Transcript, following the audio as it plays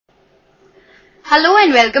Hello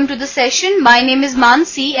and welcome to the session. My name is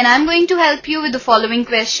Mansi and I am going to help you with the following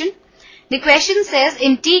question. The question says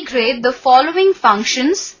integrate the following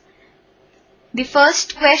functions. The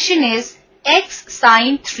first question is x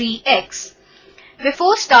sine 3x.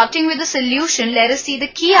 Before starting with the solution, let us see the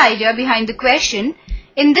key idea behind the question.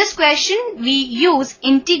 In this question, we use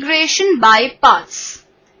integration by parts.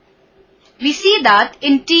 We see that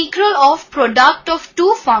integral of product of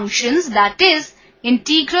two functions, that is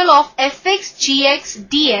integral of fx gx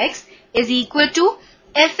dx is equal to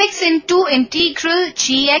fx into integral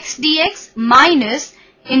gx dx minus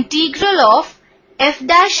integral of f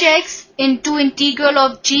dash x into integral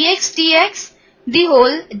of gx dx the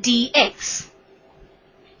whole dx.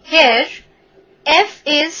 Here f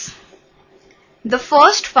is the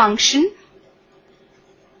first function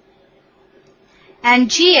and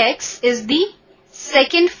gx is the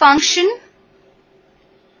second function.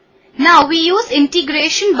 Now we use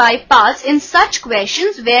integration by parts in such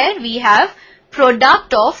questions where we have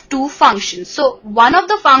product of two functions. So one of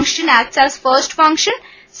the function acts as first function,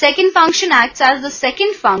 second function acts as the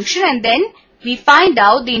second function, and then we find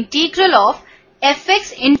out the integral of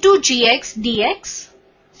fx into gx dx.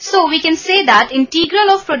 So we can say that integral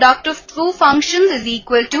of product of two functions is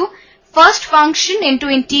equal to first function into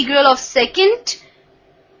integral of second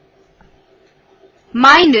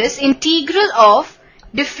minus integral of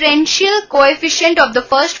differential coefficient of the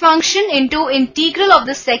first function into integral of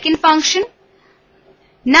the second function.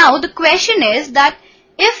 Now the question is that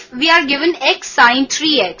if we are given x sine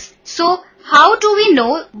 3x, so how do we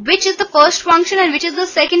know which is the first function and which is the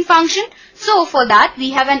second function? So for that we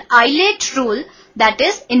have an Eilert rule, that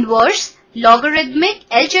is inverse, logarithmic,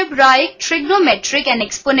 algebraic, trigonometric and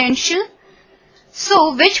exponential.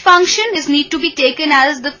 So which function is need to be taken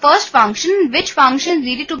as the first function, which function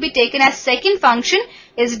needed to be taken as second function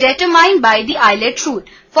is determined by the Eilert rule.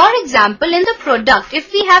 For example, in the product,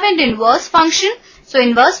 if we have an inverse function, so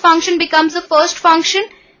inverse function becomes the first function.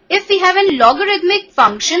 If we have a logarithmic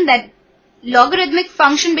function, that logarithmic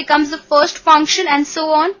function becomes the first function, and so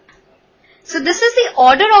on. So this is the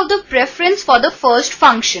order of the preference for the first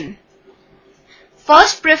function.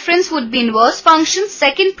 First preference would be inverse function,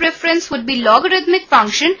 second preference would be logarithmic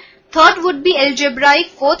function, third would be algebraic,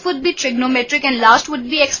 fourth would be trigonometric, and last would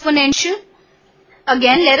be exponential.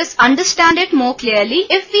 Again, let us understand it more clearly.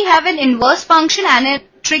 If we have an inverse function and a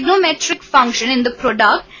trigonometric function in the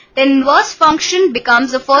product, then inverse function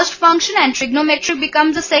becomes the first function and trigonometric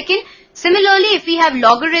becomes the second. Similarly, if we have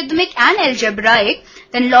logarithmic and algebraic,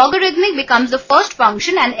 then logarithmic becomes the first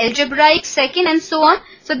function and algebraic second, and so on.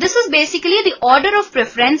 So this is basically the order of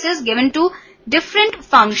preference is given to different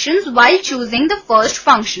functions while choosing the first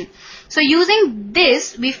function. So using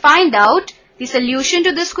this, we find out the solution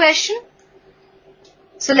to this question.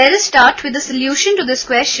 So let us start with the solution to this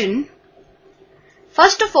question.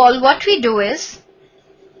 First of all, what we do is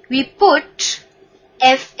we put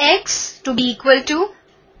fx to be equal to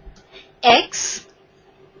x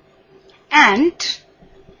and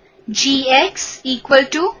gx equal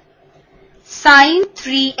to sine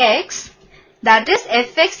 3x, that is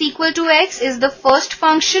fx equal to x is the first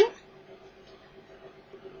function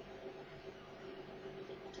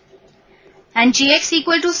and gx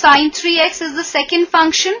equal to sine 3x is the second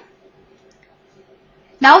function.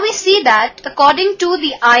 Now we see that according to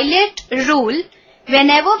the Eilert rule,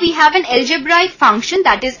 whenever we have an algebraic function,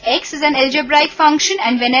 that is x is an algebraic function,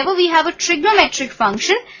 and whenever we have a trigonometric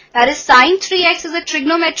function, that is sine 3x is a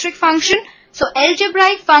trigonometric function, so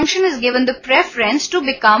algebraic function is given the preference to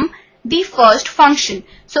become the first function.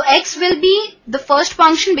 So x will be the first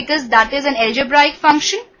function because that is an algebraic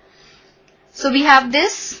function. So we have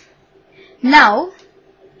this. Now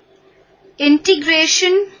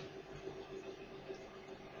integration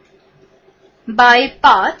by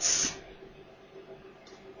parts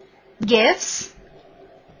gives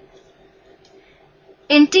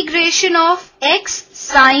integration of x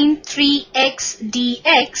sine 3x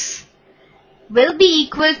dx will be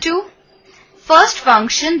equal to first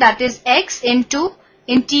function, that is x, into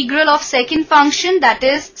integral of second function, that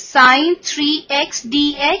is sine 3x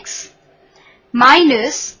dx,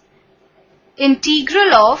 minus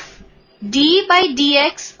integral of d by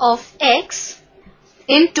dx of x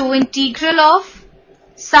into integral of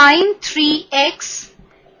sine 3x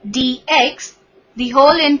dx the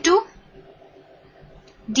whole into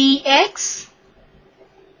dx.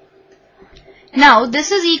 Now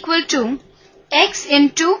this is equal to x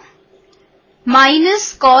into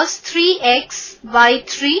minus cos 3x by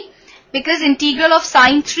 3, because integral of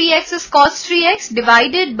sine 3x is cos 3x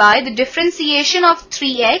divided by the differentiation of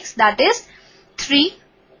 3x, that is 3.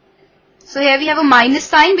 So here we have a minus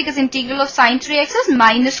sign because integral of sine 3x is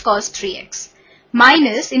minus cos 3x.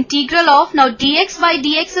 minus integral of, now dx by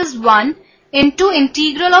dx is 1 into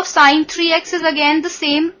integral of sine 3x is again the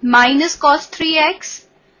same, minus cos 3x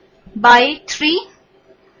by 3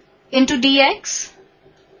 into dx.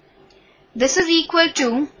 This is equal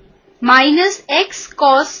to minus x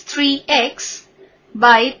cos 3x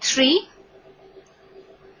by 3.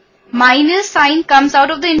 Minus sign comes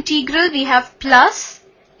out of the integral. We have plus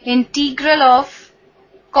integral of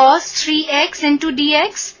cos 3x into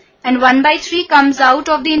dx, and 1 by 3 comes out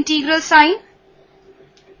of the integral sign.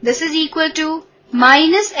 This is equal to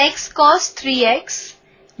minus x cos 3x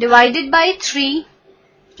divided by 3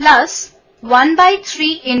 plus 1 by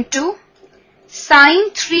 3 into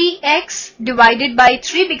sine 3x divided by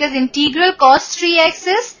 3, because integral cos 3x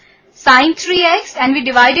is sine 3x and we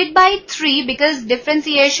divided by 3 because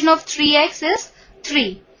differentiation of 3x is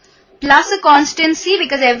 3, plus a constant c,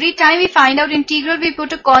 because every time we find out integral we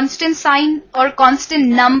put a constant sign or constant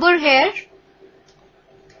number here,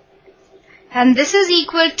 and this is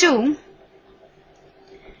equal to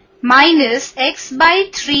minus x by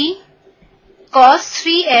 3 cos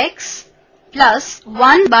 3x plus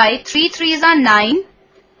 1 by 3 3s are 9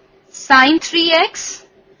 sine 3x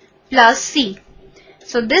plus c.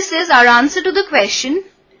 So this is our answer to the question.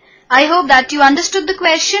 I hope that you understood the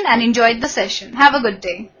question and enjoyed the session. Have a good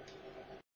day.